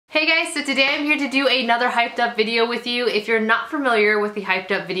Hey guys, so today I'm here to do another hyped up video with you. If you're not familiar with the hyped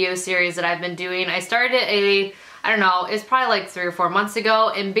up video series that I've been doing, I started I don't know, it's probably like 3 or 4 months ago,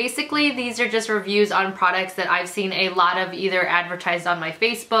 and basically these are just reviews on products that I've seen a lot of either advertised on my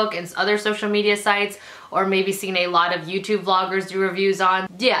Facebook and other social media sites, or maybe seen a lot of YouTube vloggers do reviews on.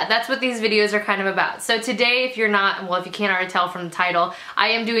 Yeah, that's what these videos are kind of about. So today, if you're not, well, if you can't already tell from the title, I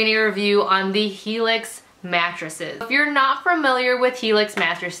am doing a review on the Helix mattresses. If you're not familiar with Helix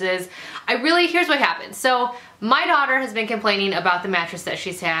mattresses, here's what happened. So my daughter has been complaining about the mattress that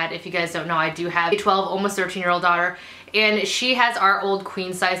she's had. If you guys don't know, I do have a 12, almost 13-year-old daughter, and she has our old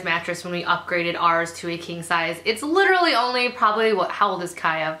queen size mattress when we upgraded ours to a king size. It's literally only probably, how old is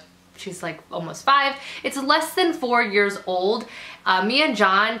Kaya? She's like almost 5. It's less than 4 years old. Me and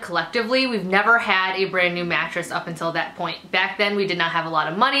John, collectively, we've never had a brand new mattress up until that point. Back then, we did not have a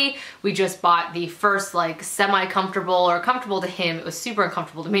lot of money. We just bought the first like semi-comfortable, or comfortable to him, it was super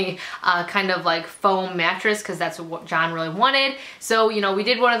uncomfortable to me, kind of like foam mattress, because that's what John really wanted. So, you know, we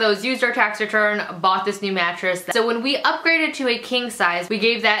did one of those, used our tax return, bought this new mattress. So when we upgraded to a king size, we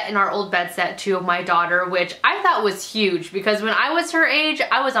gave that in our old bed set to my daughter, which I thought was huge, because when I was her age,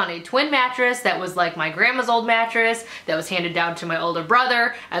 I was on a twin mattress that was like my grandma's old mattress that was handed down to my older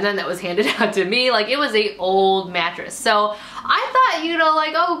brother, and then that was handed down to me. Like, it was a old mattress. So I thought, you know,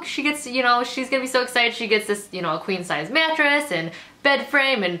 like, oh, she gets, you know, she's gonna be so excited she gets this, you know, a queen size mattress and bed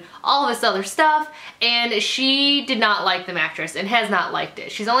frame and all of this other stuff, and she did not like the mattress and has not liked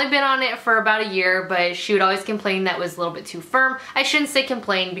it. She's only been on it for about a year, but she would always complain that it was a little bit too firm. I shouldn't say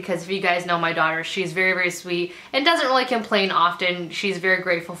complain, because if you guys know my daughter, she's very, very sweet and doesn't really complain often. She's very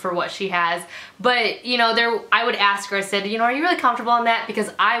grateful for what she has. But, you know, I would ask her, I said, you know, are you really comfortable on that?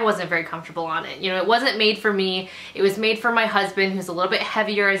 Because I wasn't very comfortable on it. You know, it wasn't made for me. It was made for my husband, who's a little bit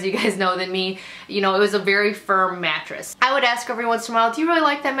heavier, as you guys know, than me. You know, it was a very firm mattress. I would ask her every once in a while, do you really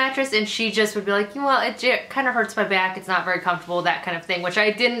like that mattress? And she just would be like, well, it kind of hurts my back. It's not very comfortable, that kind of thing, which I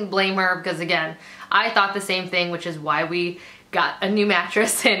didn't blame her, because again, I thought the same thing, which is why we got a new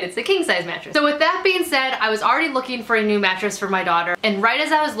mattress, and it's a king size mattress. So with that being said, I was already looking for a new mattress for my daughter, and right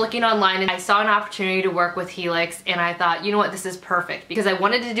as I was looking online, I saw an opportunity to work with Helix, and I thought, you know what, this is perfect, because I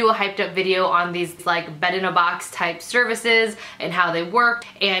wanted to do a hyped up video on these like bed in a box type services and how they work,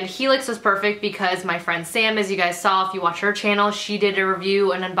 and Helix was perfect because my friend Sam, as you guys saw if you watch her channel, she did a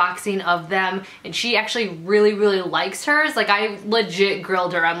review, an unboxing of them, and she actually really, really likes hers. Like, I legit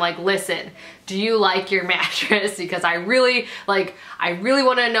grilled her. I'm like, listen, do you like your mattress? Because I really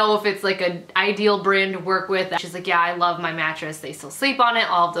want to know if it's like an ideal brand to work with. She's like, yeah, I love my mattress. They still sleep on it,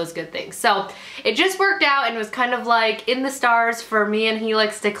 all of those good things. So it just worked out, and it was kind of like in the stars for me and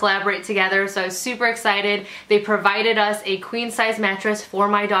Helix to collaborate together. So I was super excited. They provided us a queen size mattress for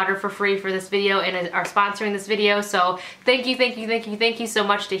my daughter for free for this video, and are sponsoring this video. So thank you, thank you, thank you, thank you so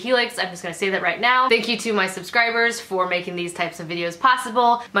much to Helix. I'm just gonna say that right now. Thank you to my subscribers for making these types of videos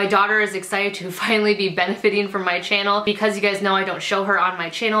possible. My daughter is excited to finally be benefiting from my channel, because you guys know I don't show her on my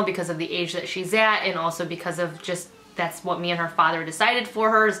channel because of the age that she's at, and also because of just that's what me and her father decided for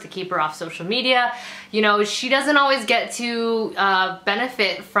her, is to keep her off social media. You know, she doesn't always get to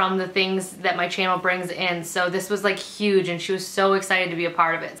benefit from the things that my channel brings in, so this was like huge, and she was so excited to be a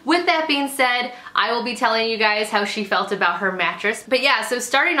part of it. With that being said, I will be telling you guys how she felt about her mattress. But yeah, so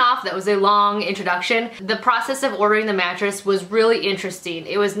starting off, that was a long introduction. The process of ordering the mattress was really interesting.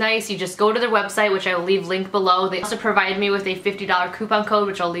 It was nice. You just go to their website, which I will leave linked below. They also provided me with a $50 coupon code,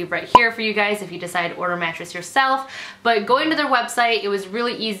 which I'll leave right here for you guys if you decide to order a mattress yourself. But going to their website, it was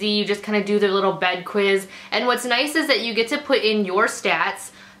really easy. You just kind of do their little bed quiz. And what's nice is that you get to put in your stats,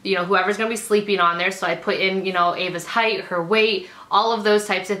 you know, whoever's gonna be sleeping on there. So I put in, you know, Ava's height, her weight, all of those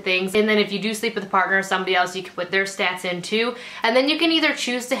types of things. And then if you do sleep with a partner or somebody else, you can put their stats in too. And then you can either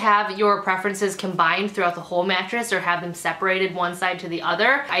choose to have your preferences combined throughout the whole mattress, or have them separated one side to the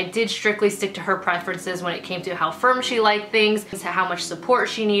other. I did strictly stick to her preferences when it came to how firm she liked things, how much support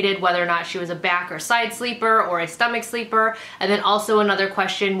she needed, whether or not she was a back or side sleeper or a stomach sleeper. And then also another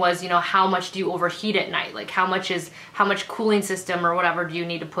question was, you know, how much do you overheat at night? Like, how much cooling system or whatever do you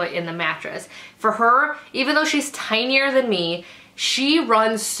need to put in the mattress? For her, even though she's tinier than me, she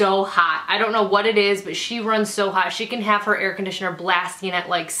runs so hot. I don't know what it is, but she runs so hot. She can have her air conditioner blasting at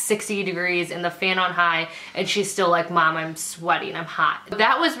like 60 degrees and the fan on high, and she's still like, Mom, I'm sweating, I'm hot.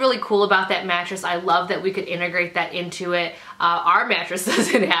 That was really cool about that mattress. I love that we could integrate that into it. our mattress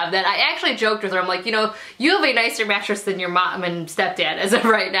doesn't have that. I actually joked with her, I'm like, you know, you have a nicer mattress than your mom and stepdad as of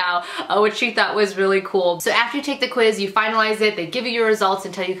right now, which she thought was really cool. So after you take the quiz, you finalize it, they give you your results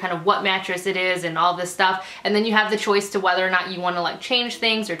and tell you kind of what mattress it is and all this stuff, and then you have the choice to whether or not you want to like change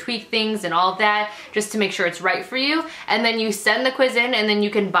things or tweak things and all of that, just to make sure it's right for you. And then you send the quiz in and then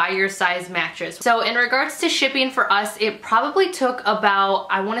you can buy your size mattress. So in regards to shipping for us, it probably took about,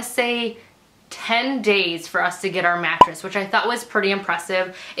 I want to say, 10 days for us to get our mattress, which I thought was pretty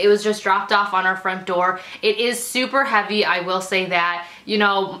impressive. It was just dropped off on our front door. It is super heavy, I will say that. You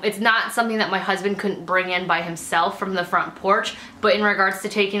know, it's not something that my husband couldn't bring in by himself from the front porch, but in regards to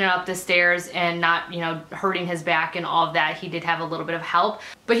taking it up the stairs and not, you know, hurting his back and all of that, he did have a little bit of help.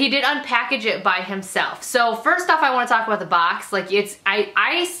 But he did unpackage it by himself. So first off, I want to talk about the box. Like,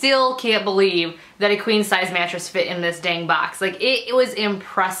 I still can't believe that a queen size mattress fit in this dang box. Like, it was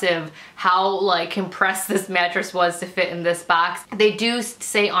impressive how like compressed this mattress was to fit in this box. They do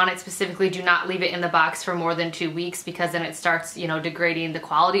say on it specifically, do not leave it in the box for more than 2 weeks, because then it starts, you know, degrading the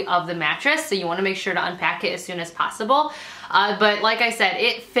quality of the mattress. So you want to make sure to unpack it as soon as possible. But like I said,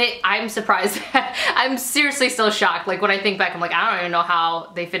 it fit. I'm surprised. I'm seriously still shocked. Like, when I think back, I'm like, I don't even know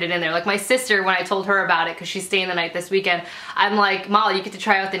how they fit it in there. Like, my sister, when I told her about it, because she's staying the night this weekend, I'm like, Molly, you get to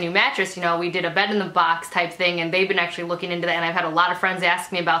try out the new mattress. You know, we did a bed in the box type thing, and they've been actually looking into that, and I've had a lot of friends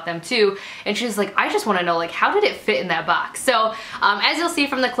ask me about them too. And she's like, I just want to know, like, how did it fit in that box? So as you'll see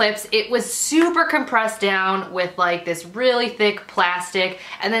from the clips, it was super compressed down with like this really thick plastic,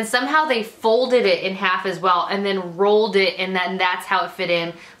 and then somehow they folded it in half as well and then rolled it, and then that's how it fit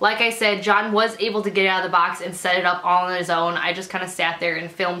in. Like I said, John was able to get it out of the box and set it up all on his own. I just kind of sat there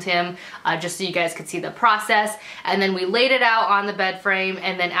and filmed him just so you guys could see the process. And then we laid it out on the bed frame,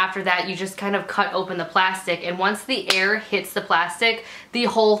 and then after that you just kind of cut open the plastic, and once the air hits the plastic, the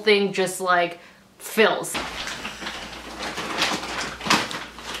whole thing just like fills.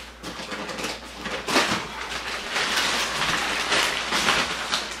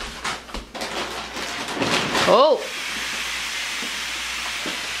 Oh!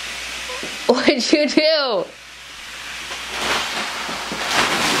 What'd you do?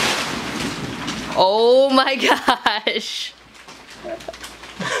 Oh my gosh.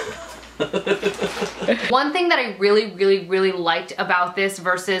 One thing that I really liked about this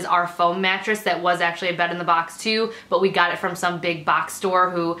versus our foam mattress that was actually a bed in the box too, but we got it from some big box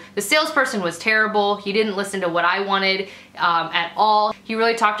store who, the salesperson was terrible. He didn't listen to what I wanted at all. He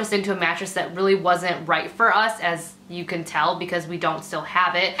really talked us into a mattress that really wasn't right for us, as you can tell because we don't still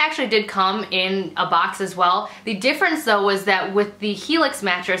have it. It actually did come in a box as well. The difference though was that with the Helix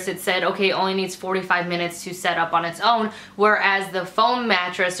mattress, it said, okay, it only needs 45 minutes to set up on its own, whereas the foam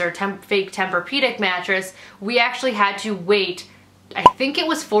mattress or fake Tempur-Pedic mattress, we actually had to wait, I think it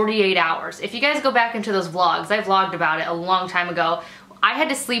was 48 hours. If you guys go back into those vlogs, I vlogged about it a long time ago. I had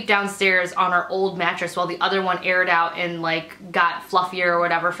to sleep downstairs on our old mattress while the other one aired out and like got fluffier or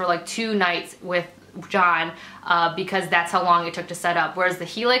whatever for like 2 nights with John, because that's how long it took to set up. Whereas the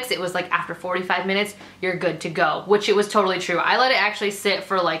Helix, it was like after 45 minutes, you're good to go, which it was totally true. I let it actually sit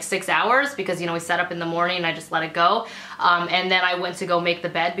for like 6 hours because, you know, we set up in the morning and I just let it go. And then I went to go make the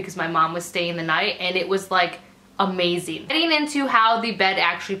bed because my mom was staying the night, and it was like amazing. Getting into how the bed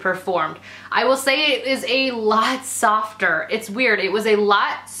actually performed, I will say it is a lot softer. It's weird. It was a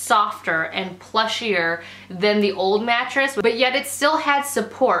lot softer and plushier than the old mattress, but yet it still had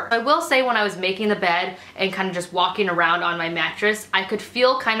support. I will say when I was making the bed and kind of just walking around on my mattress, I could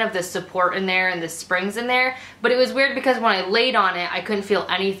feel kind of the support in there and the springs in there, but it was weird because when I laid on it, I couldn't feel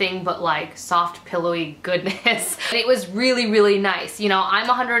anything but like soft, pillowy goodness. And it was really nice. You know, I'm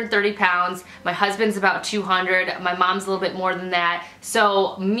 130 pounds, my husband's about 200, my mom's a little bit more than that.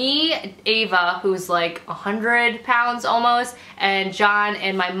 So me, Ava, who's like 100 pounds almost, and John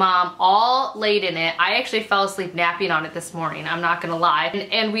and my mom all laid in it. I actually fell asleep napping on it this morning, I'm not gonna lie.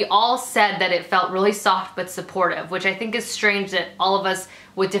 And we all said that it felt really soft but supportive, which I think is strange that all of us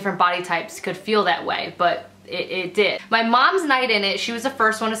with different body types could feel that way, but it did. My mom's night in it, she was the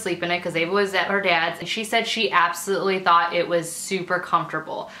first one to sleep in it because Ava was at her dad's, and she said she absolutely thought it was super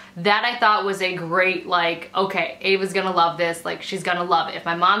comfortable. That I thought was a great, like, okay, Ava's gonna love this, like she's gonna love it. If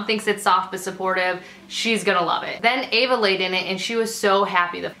my mom thinks it's soft but supportive, she's gonna love it. Then Ava laid in it and she was so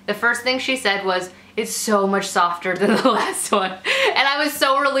happy. The first thing she said was, it's so much softer than the last one. And I was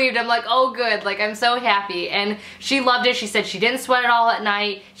so relieved. I'm like, oh good, like I'm so happy. And she loved it. She said she didn't sweat at all at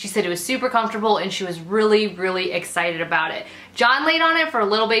night. She said it was super comfortable and she was really excited about it. John laid on it for a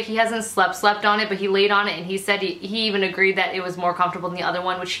little bit. He hasn't slept on it, but he laid on it and he said he even agreed that it was more comfortable than the other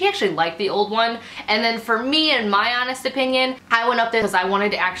one, which he actually liked the old one. And then for me, in my honest opinion, I went up there because I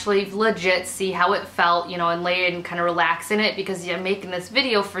wanted to actually legit see how it felt, you know, and lay and kind of relax in it, because I'm making this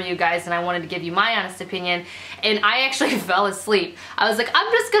video for you guys and I wanted to give you my honest opinion. And I actually fell asleep. I was like,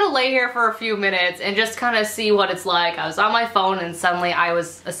 I'm just gonna lay here for a few minutes and just kind of see what it's like. I was on my phone and suddenly I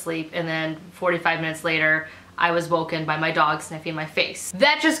was asleep, and then 45 minutes later I was woken by my dog sniffing my face.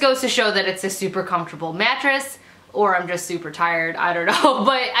 That just goes to show that it's a super comfortable mattress, or I'm just super tired, I don't know.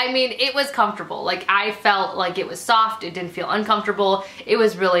 But I mean, it was comfortable. Like, I felt like it was soft, it didn't feel uncomfortable, it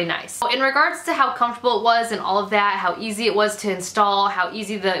was really nice. So in regards to how comfortable it was and all of that, how easy it was to install, how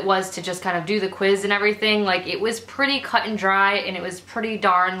easy it was to just kind of do the quiz and everything, like, it was pretty cut and dry, and it was pretty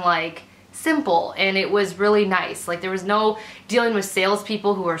darn like simple, and it was really nice. Like, there was no dealing with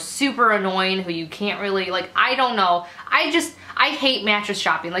salespeople who are super annoying, who you can't really, like, I don't know. I hate mattress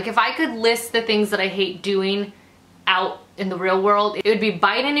shopping. Like, if I could list the things that I hate doing out in the real world, it would be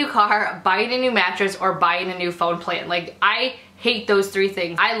buying a new car, buying a new mattress, or buying a new phone plan. Like, I hate those three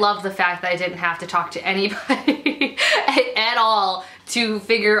things. I love the fact that I didn't have to talk to anybody at all to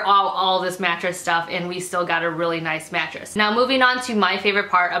figure out all this mattress stuff, and we still got a really nice mattress. Now, moving on to my favorite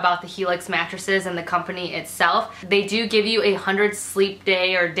part about the Helix mattresses and the company itself, they do give you 100 sleep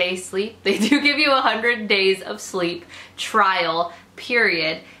day or day sleep. They do give you 100 days of sleep trial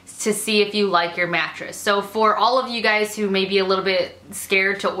period to see if you like your mattress. So for all of you guys who may be a little bit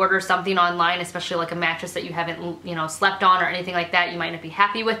scared to order something online, especially like a mattress that you haven't, you know, slept on or anything like that, you might not be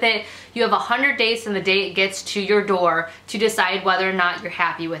happy with it, you have 100 days from the day it gets to your door to decide whether or not you're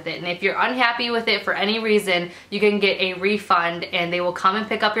happy with it. And if you're unhappy with it for any reason, you can get a refund, and they will come and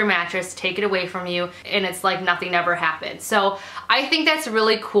pick up your mattress, take it away from you, and it's like nothing ever happened. So I think that's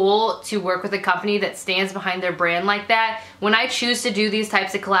really cool to work with a company that stands behind their brand like that. When I choose to do these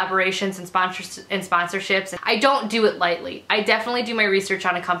types of collaborations and sponsorships, I don't do it lightly. I definitely do my research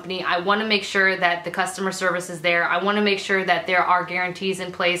on a company. I want to make sure that the customer service is there. I want to make sure that there are guarantees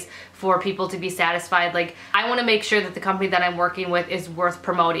in place for people to be satisfied. Like, I want to make sure that the company that I'm working with is worth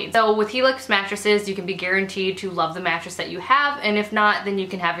promoting. So with Helix mattresses, you can be guaranteed to love the mattress that you have, and if not, then you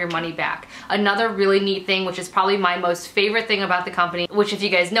can have your money back. Another really neat thing, which is probably my most favorite thing about the company, which if you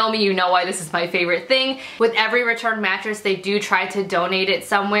guys know me, you know why this is my favorite thing. With every returned mattress, they do try to donate it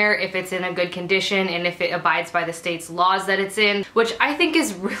somewhere if it's in a good condition and if it abides by the state's laws that it's in, which I think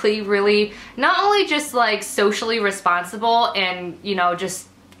is really, really not only just like socially responsible and, you know, just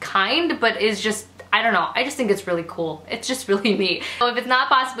kind, but is just, I don't know, I just think it's really cool. It's just really neat. So if it's not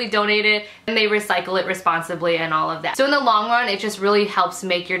possibly donated, then they recycle it responsibly and all of that. So in the long run, it just really helps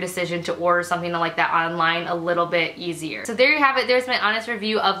make your decision to order something like that online a little bit easier. So there you have it. There's my honest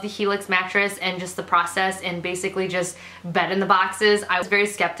review of the Helix mattress and just the process and basically just bed in the boxes. I was very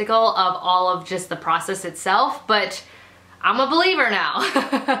skeptical of all of just the process itself, but I'm a believer now.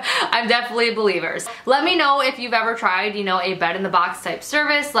 I'm definitely a believer. Let me know if you've ever tried, you know, a bed in the box type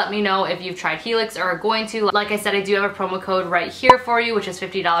service. Let me know if you've tried Helix or are going to. Like I said, I do have a promo code right here for you, which is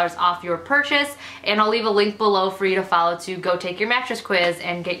 $50 off your purchase. And I'll leave a link below for you to follow to go take your mattress quiz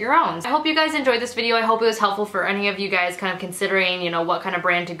and get your own. I hope you guys enjoyed this video. I hope it was helpful for any of you guys kind of considering, you know, what kind of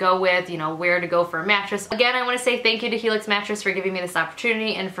brand to go with, you know, where to go for a mattress. Again, I want to say thank you to Helix Mattress for giving me this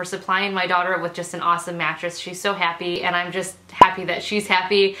opportunity and for supplying my daughter with just an awesome mattress. She's so happy, and I'm just happy that she's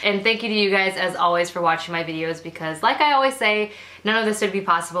happy. And thank you to you guys as always for watching my videos, because like I always say, none of this would be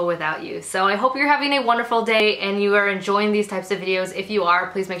possible without you. So I hope you're having a wonderful day and you are enjoying these types of videos. If you are,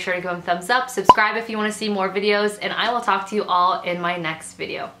 please make sure to give them a thumbs up, subscribe if you want to see more videos, and I will talk to you all in my next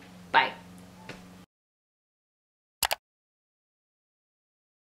video.